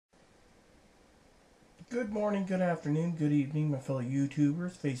Good morning, good afternoon, good evening, my fellow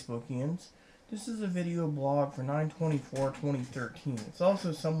YouTubers, Facebookians. This is a video blog for 9/24/2013. It's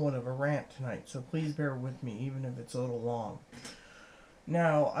also somewhat of a rant tonight, so please bear with me, even if it's a little long.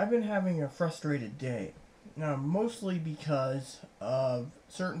 Now, I've been having a frustrated day. Now, mostly because of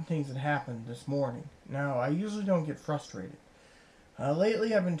certain things that happened this morning. Now, I usually don't get frustrated.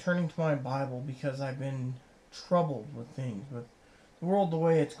 Lately, I've been turning to my Bible because I've been troubled with things, with the world the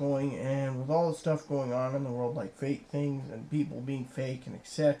way it's going, and with all the stuff going on in the world, like fake things and people being fake and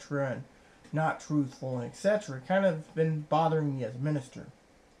etc. and not truthful and etc. kind of been bothering me as a minister.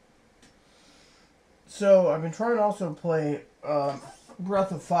 So I've been trying to also play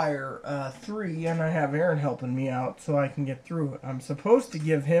Breath of Fire 3, and I have Aaron helping me out so I can get through it. I'm supposed to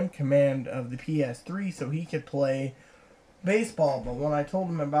give him command of the PS3 so he could play baseball, but when I told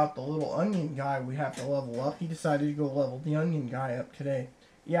him about the little onion guy we have to level up, he decided to go level the onion guy up today.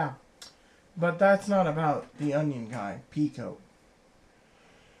 Yeah, but that's not about the onion guy, Pico.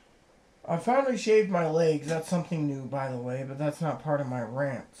 I finally shaved my legs. That's something new, by the way, but that's not part of my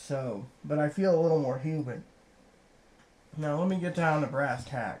rant, so, but I feel a little more human. Now, let me get down to brass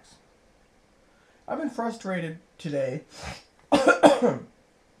tacks. I've been frustrated today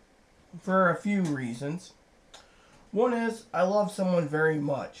for a few reasons. One is, I love someone very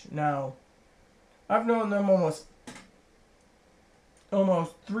much. Now, I've known them almost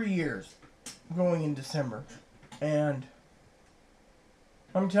 3 years, going in December. And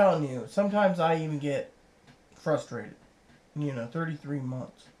I'm telling you, sometimes I even get frustrated. 33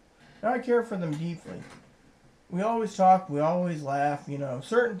 months. Now, I care for them deeply. We always talk, we always laugh,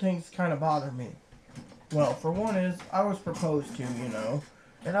 certain things kind of bother me. Well, for one is, I was proposed to,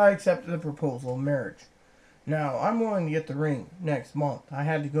 and I accepted the proposal of marriage. Now, I'm willing to get the ring next month. I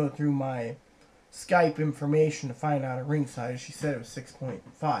had to go through my Skype information to find out a ring size. She said it was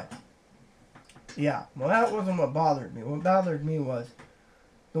 6.5. Yeah, well, that wasn't what bothered me. What bothered me was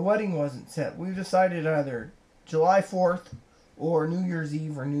the wedding wasn't set. We decided either July 4th or New Year's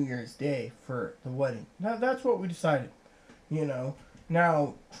Eve or New Year's Day for the wedding. That's what we decided,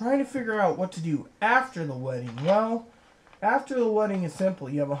 Now, trying to figure out what to do after the wedding. Well, after the wedding is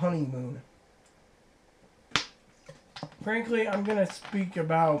simple. You have a honeymoon. Frankly, I'm going to speak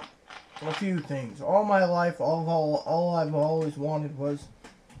about a few things. All my life, all I've always wanted was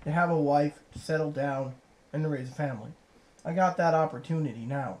to have a wife, to settle down, and to raise a family. I got that opportunity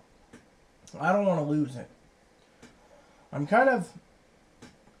now. I don't want to lose it. I'm kind of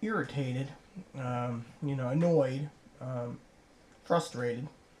irritated, annoyed, frustrated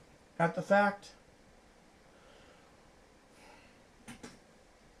at the fact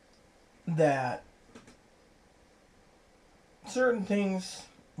that certain things,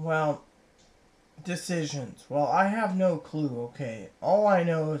 decisions. I have no clue, okay? All I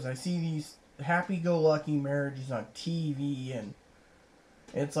know is I see these happy-go-lucky marriages on TV, and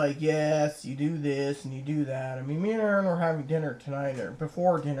it's like, yes, you do this and you do that. I mean, me and Aaron were having dinner tonight, or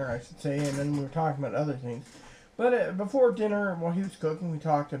before dinner, I should say, and then we were talking about other things. But before dinner, while he was cooking, we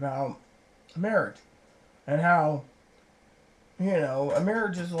talked about marriage. And how, a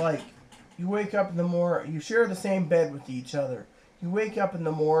marriage is like, you wake up in the morning, you share the same bed with each other. You wake up in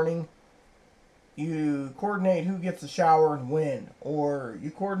the morning, you coordinate who gets the shower and when, or you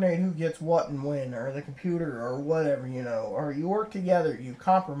coordinate who gets what and when, or the computer, or whatever, or you work together, you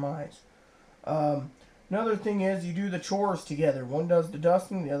compromise. Another thing is you do the chores together. One does the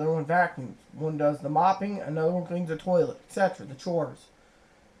dusting, the other one vacuums. One does the mopping, another one cleans the toilet, etc. The chores.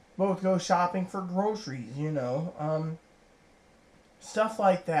 Both go shopping for groceries, stuff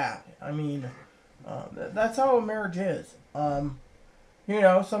like that. I mean, that's how a marriage is. Some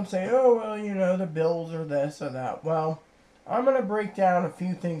say, oh, well, the bills or this or that. Well, I'm going to break down a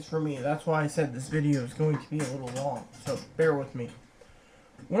few things for me. That's why I said this video is going to be a little long, so bear with me.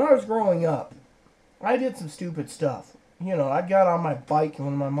 When I was growing up, I did some stupid stuff. I got on my bike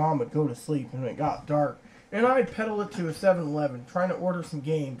when my mom would go to sleep and it got dark, and I'd pedal it to a 7-Eleven trying to order some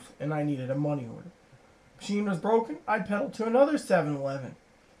games, and I needed a money order. Machine was broken, I'd pedal to another 7-Eleven.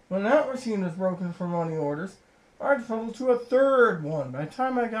 When that machine was broken for money orders, I'd pedal to a third one. By the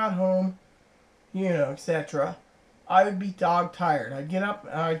time I got home, etc., I would be dog tired. I'd get up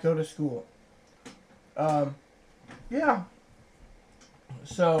and I'd go to school. Yeah.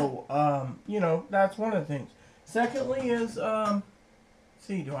 So, that's one of the things. Secondly is,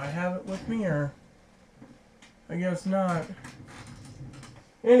 see, do I have it with me, or? I guess not.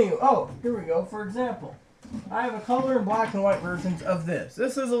 Anyway, here we go. For example, I have a color and black and white versions of this.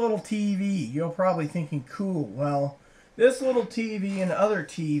 This is a little TV. You're probably thinking, cool. Well, this little TV and other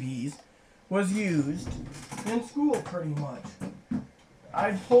TVs was used in school pretty much.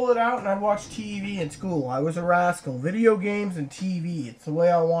 I'd pull it out and I'd watch TV in school. I was a rascal. Video games and TV. It's the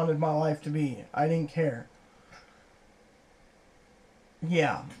way I wanted my life to be. I didn't care.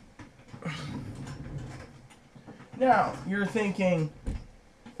 Yeah. Now, you're thinking,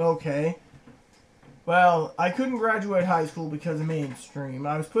 okay, well, I couldn't graduate high school because of mainstream.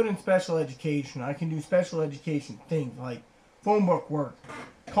 I was put in special education. I can do special education things like phone book work,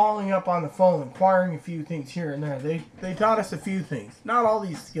 calling up on the phone, acquiring a few things here and there. They taught us a few things. Not all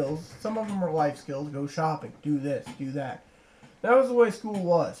these skills. Some of them were life skills. Go shopping, do this, do that. That was the way school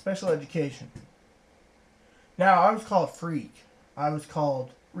was, special education. Now, I was called freak. I was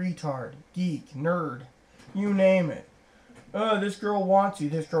called retard, geek, nerd, you name it. This girl wants you,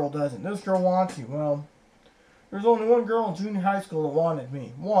 this girl doesn't. This girl wants you. Well, there's only one girl in junior high school that wanted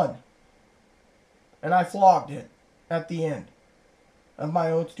me. One. And I flogged it at the end of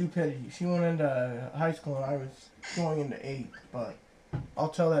my own stupidity. She went into high school and I was going into 8th, but I'll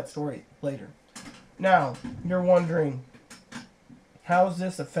tell that story later. Now, you're wondering, how does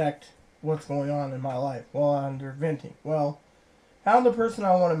this affect what's going on in my life? Well, under venting. Well, found the person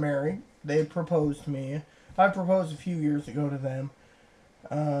I want to marry. They proposed to me. I proposed a few years ago to them.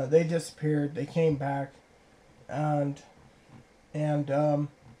 They disappeared. They came back. And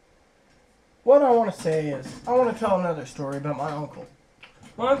what I want to say is, I want to tell another story about my uncle.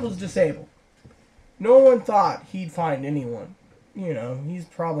 My uncle's disabled. No one thought he'd find anyone. You know, he's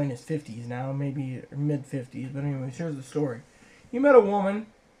probably in his 50s now, maybe mid-50s. But anyways, here's the story. He met a woman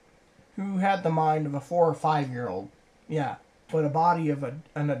who had the mind of a 4 or 5-year-old. Yeah, but a body of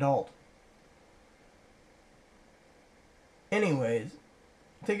an adult. Anyways,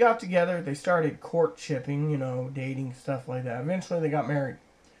 they got together. They started courtshiping, you know, dating, stuff like that. Eventually, they got married.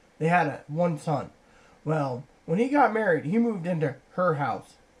 They had one son. Well, when he got married, he moved into her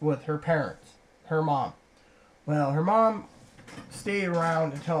house with her parents, her mom. Well, her mom stayed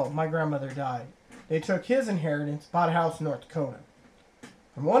around until my grandmother died. They took his inheritance, bought a house in North Dakota.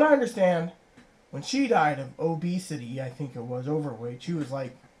 From what I understand, when she died of obesity, I think it was, overweight, she was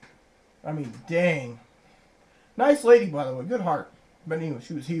like, I mean, dang. Nice lady, by the way, good heart. But anyway,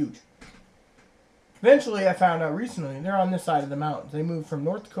 she was huge. Eventually, I found out recently, they're on this side of the mountains. They moved from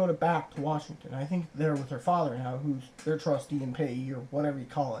North Dakota back to Washington. I think they're with her father now, who's their trustee and payee, or whatever you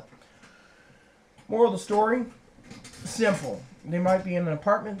call it. Moral of the story? Simple. They might be in an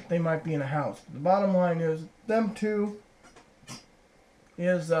apartment, they might be in a house. But the bottom line is, them two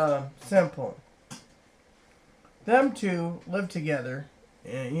is simple. Them two live together,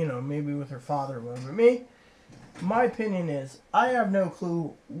 and, you know, maybe with her father or whatever. Me, my opinion is, I have no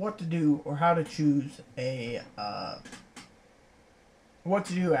clue what to do or how to choose what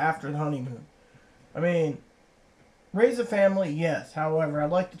to do after the honeymoon. I mean, raise a family, yes. However, I'd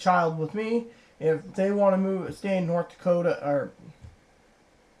like the child with me. If they want to stay in North Dakota or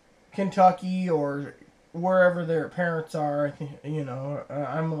Kentucky or wherever their parents are, I think, you know,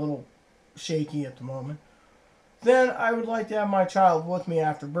 I'm a little shaky at the moment. Then I would like to have my child with me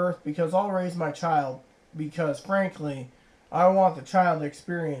after birth, because I'll raise my child. Because, frankly, I want the child to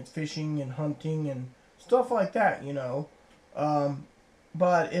experience fishing and hunting and stuff like that, you know.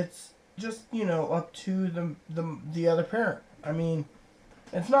 But it's just, you know, up to the other parent. I mean,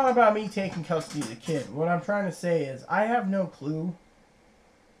 it's not about me taking custody of the kid. What I'm trying to say is, I have no clue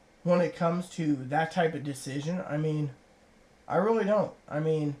when it comes to that type of decision. I mean, I really don't. I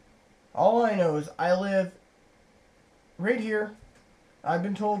mean, all I know is I live right here. I've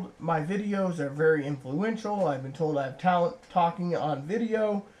been told my videos are very influential. I've been told I have talent talking on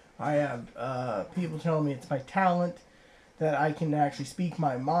video. I have people telling me it's my talent that I can actually speak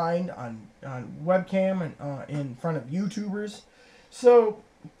my mind on webcam and in front of YouTubers. So,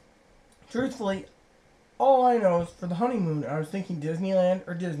 truthfully, all I know is for the honeymoon, I was thinking Disneyland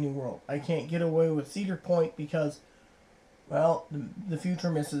or Disney World. I can't get away with Cedar Point because, well, the future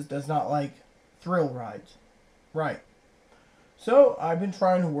missus does not like thrill rides. Right. So, I've been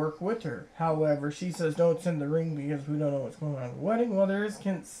trying to work with her. However, she says don't send the ring because we don't know what's going on at the wedding. Well, there is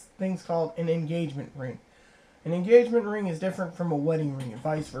things called an engagement ring. An engagement ring is different from a wedding ring and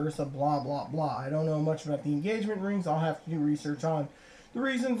vice versa, blah, blah, blah. I don't know much about the engagement rings. I'll have to do research on the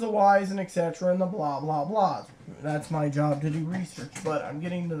reasons, the whys, and etc. and the blah, blah, blahs. That's my job to do research. But I'm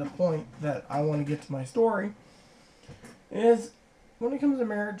getting to the point that I want to get to my story. Is, when it comes to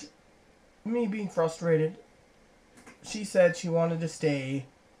marriage, me being frustrated, she said she wanted to stay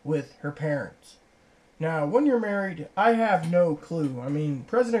with her parents. Now, when you're married, I have no clue. I mean,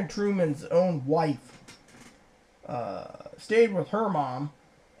 President Truman's own wife stayed with her mom,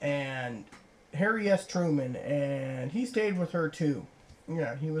 and Harry S. Truman, and he stayed with her too.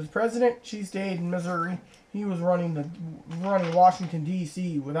 Yeah, he was president, she stayed in Missouri, He was running Washington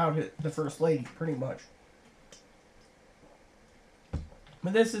D.C. without the first lady, pretty much.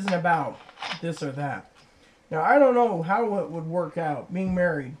 But this isn't about this or that. Now I don't know how it would work out being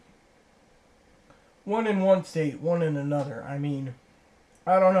married. One in one state, one in another. I mean,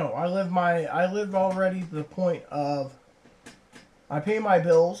 I don't know. I live already to the point of I pay my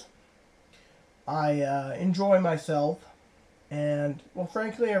bills. I enjoy myself, and well,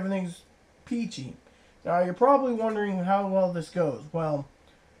 frankly, everything's peachy. Now you're probably wondering how well this goes. Well,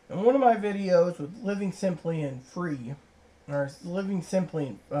 in one of my videos with Living Simply and Free, or Living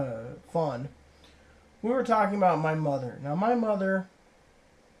Simply Fun, we were talking about my mother. Now my mother,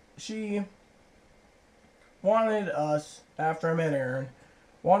 she wanted us, after I met Aaron,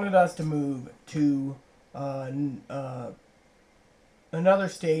 wanted us to move to another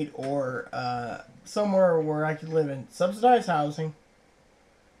state or somewhere where I could live in subsidized housing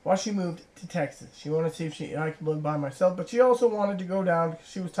while she moved to Texas. She wanted to see if I could live by myself, but she also wanted to go down because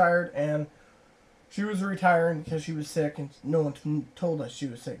she was tired and she was retiring because she was sick, and no one told us she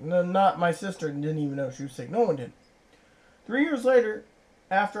was sick. No, not my sister didn't even know she was sick. No one did. 3 years later,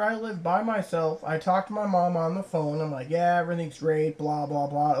 after I lived by myself, I talked to my mom on the phone. I'm like, yeah, everything's great, blah, blah,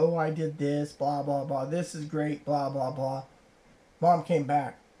 blah. Oh, I did this, blah, blah, blah. This is great, blah, blah, blah. Mom came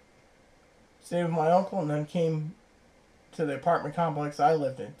back, stayed with my uncle, and then came to the apartment complex I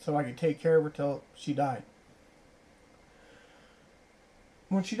lived in so I could take care of her till she died.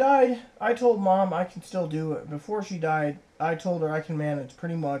 When she died, I told Mom I can still do it. Before she died, I told her I can manage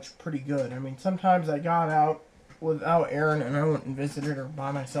pretty good. I mean, sometimes I got out without Aaron and I went and visited her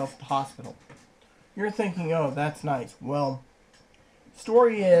by myself at the hospital. You're thinking, oh, that's nice. Well,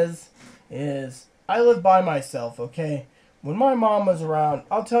 story is I live by myself, okay? When my mom was around,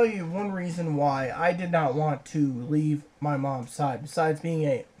 I'll tell you one reason why I did not want to leave my mom's side, besides being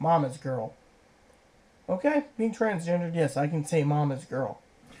a mama's girl. Okay? Being transgendered, yes, I can say mama's girl.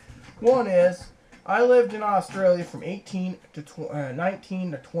 One is, I lived in Australia from 19 to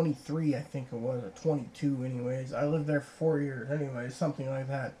 23, I think it was, or 22 anyways. I lived there for 4 years anyways, something like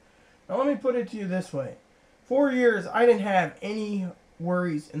that. Now let me put it to you this way. 4 years, I didn't have any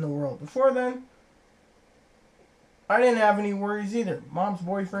worries in the world. Before then, I didn't have any worries either. Mom's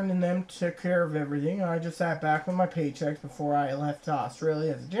boyfriend and them took care of everything, and I just sat back with my paychecks before I left to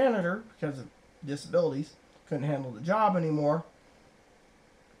Australia as a janitor because of disabilities. Couldn't handle the job anymore.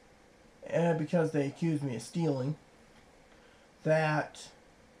 And because they accused me of stealing. That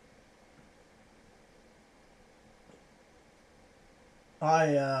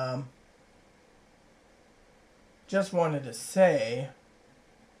I just wanted to say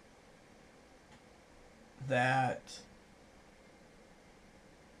that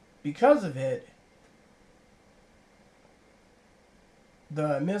because of it,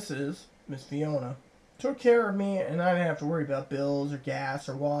 the Miss Fiona, took care of me, and I didn't have to worry about bills or gas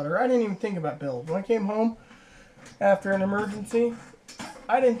or water. I didn't even think about bills. When I came home after an emergency,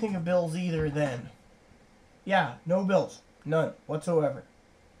 I didn't think of bills either then. Yeah, no bills. None whatsoever.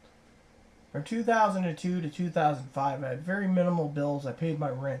 From 2002 to 2005, I had very minimal bills. I paid my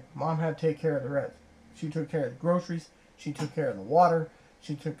rent. Mom had to take care of the rest. She took care of the groceries. She took care of the water.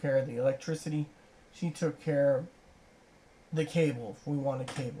 She took care of the electricity. She took care of the cable if we wanted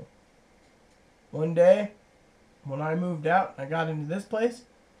cable. One day, when I moved out, I got into this place.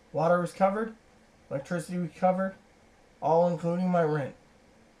 Water was covered. Electricity was covered. All including my rent.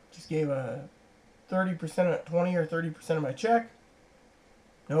 Just gave a 30%, 20 or 30% of my check.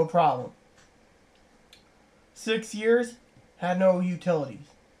 No problem. 6 years, had no utilities.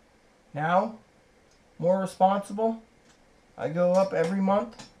 Now, more responsible. I go up every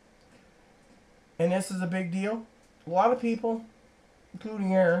month. And this is a big deal. A lot of people,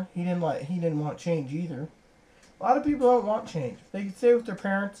 including Aaron, he didn't want change either. A lot of people don't want change. If they could stay with their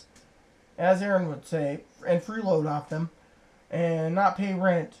parents, as Aaron would say, and freeload off them, and not pay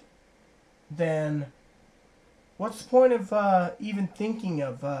rent, then what's the point of even thinking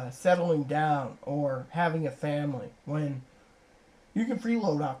of settling down or having a family when you can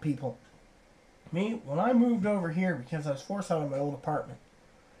freeload off people? Me, when I moved over here because I was forced out of my old apartment,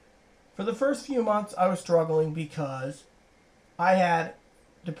 for the first few months I was struggling because I had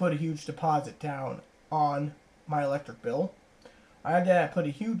to put a huge deposit down on my electric bill. I had to put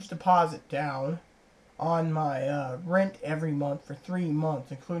a huge deposit down on my rent every month for 3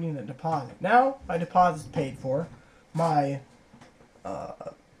 months, including the deposit. Now, my deposit's paid for. My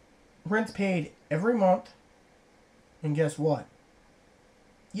rent's paid every month. And guess what?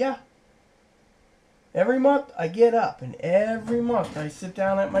 Yeah. Every month, I get up, and every month I sit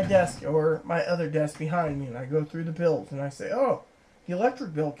down at my desk or my other desk behind me, and I go through the bills, and I say, oh, The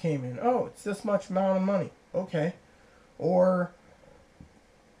electric bill came in. Oh, it's this much amount of money. Okay. Or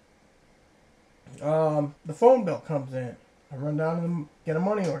the phone bill comes in. I run down and get a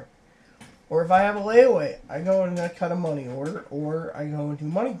money order. Or if I have a layaway, I go and I cut a money order, or I go and do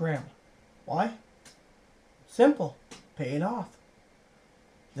MoneyGram. Why? Simple. Pay it off.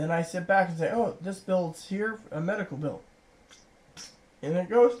 Then I sit back and say, oh, this bill's here, a medical bill. In it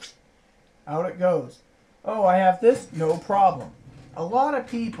goes. Out it goes. Oh, I have this? No problem. A lot of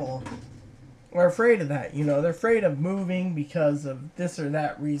people are afraid of that. You know, they're afraid of moving because of this or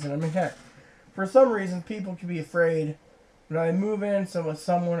that reason. I mean, heck, for some reason, people can be afraid when I move in with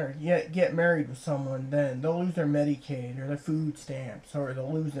someone or get married with someone, then they'll lose their Medicaid or their food stamps, or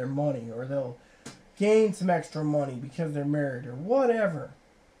they'll lose their money, or they'll gain some extra money because they're married, or whatever.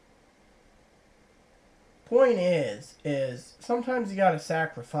 Point is sometimes you gotta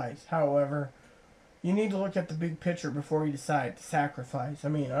sacrifice. However, you need to look at the big picture before you decide to sacrifice. I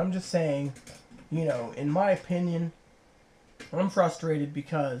mean, I'm just saying, you know, in my opinion, I'm frustrated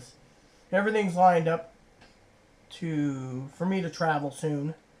because everything's lined up for me to travel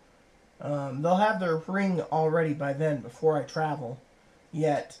soon. They'll have their ring already by then before I travel.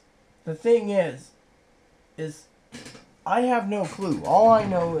 Yet, the thing is I have no clue. All I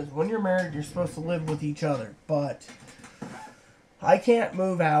know is when you're married, you're supposed to live with each other. But I can't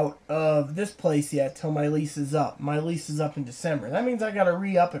move out of this place yet till my lease is up. My lease is up in December. That means I gotta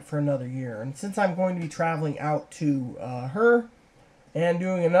re-up it for another year. And since I'm going to be traveling out to her and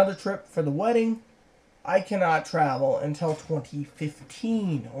doing another trip for the wedding, I cannot travel until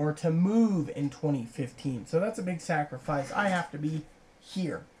 2015, or to move in 2015. So that's a big sacrifice. I have to be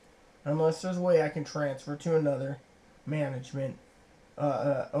here. Unless there's a way I can transfer to another management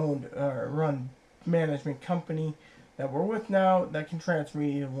owned run management company that we're with now that can transfer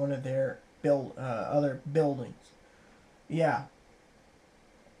me to one of their other buildings. Yeah.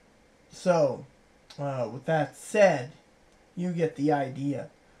 So, with that said, you get the idea.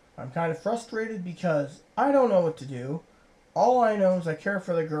 I'm kind of frustrated because I don't know what to do. All I know is I care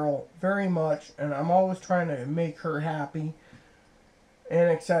for the girl very much, and I'm always trying to make her happy, and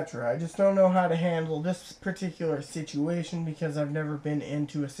etc. I just don't know how to handle this particular situation because I've never been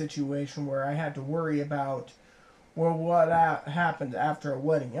into a situation where I had to worry about, well, what happens after a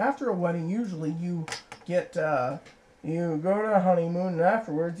wedding. After a wedding, usually you get, you go to a honeymoon, and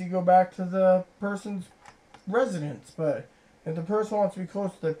afterwards you go back to the person's residence, but if the person wants to be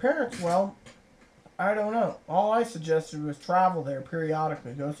close to their parents, well, I don't know. All I suggested was travel there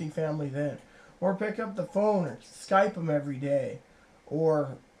periodically, go see family then. Or pick up the phone or Skype them every day.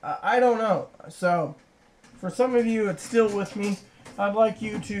 Or, I don't know. So, for some of you that's still with me, I'd like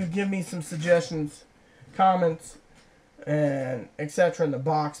you to give me some suggestions, comments, and etc. in the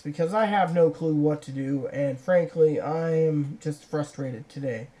box, because I have no clue what to do, and frankly, I am just frustrated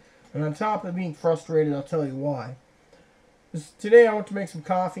today. And on top of being frustrated, I'll tell you why. Today I went to make some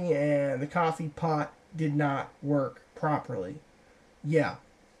coffee and the coffee pot did not work properly. Yeah.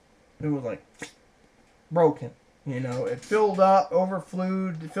 It was like broken. You know, it filled up,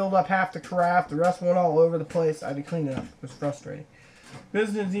 overflowed, it filled up half the carafe, the rest went all over the place. I had to clean it up. It was frustrating.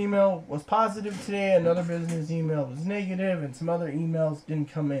 Business email was positive today, another business email was negative, and some other emails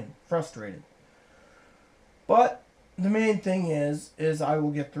didn't come in. Frustrated. But the main thing is I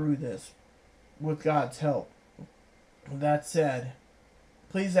will get through this with God's help. With that said,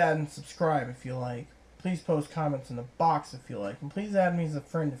 please add and subscribe if you like. Please post comments in the box if you like. And please add me as a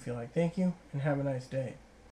friend if you like. Thank you, and have a nice day.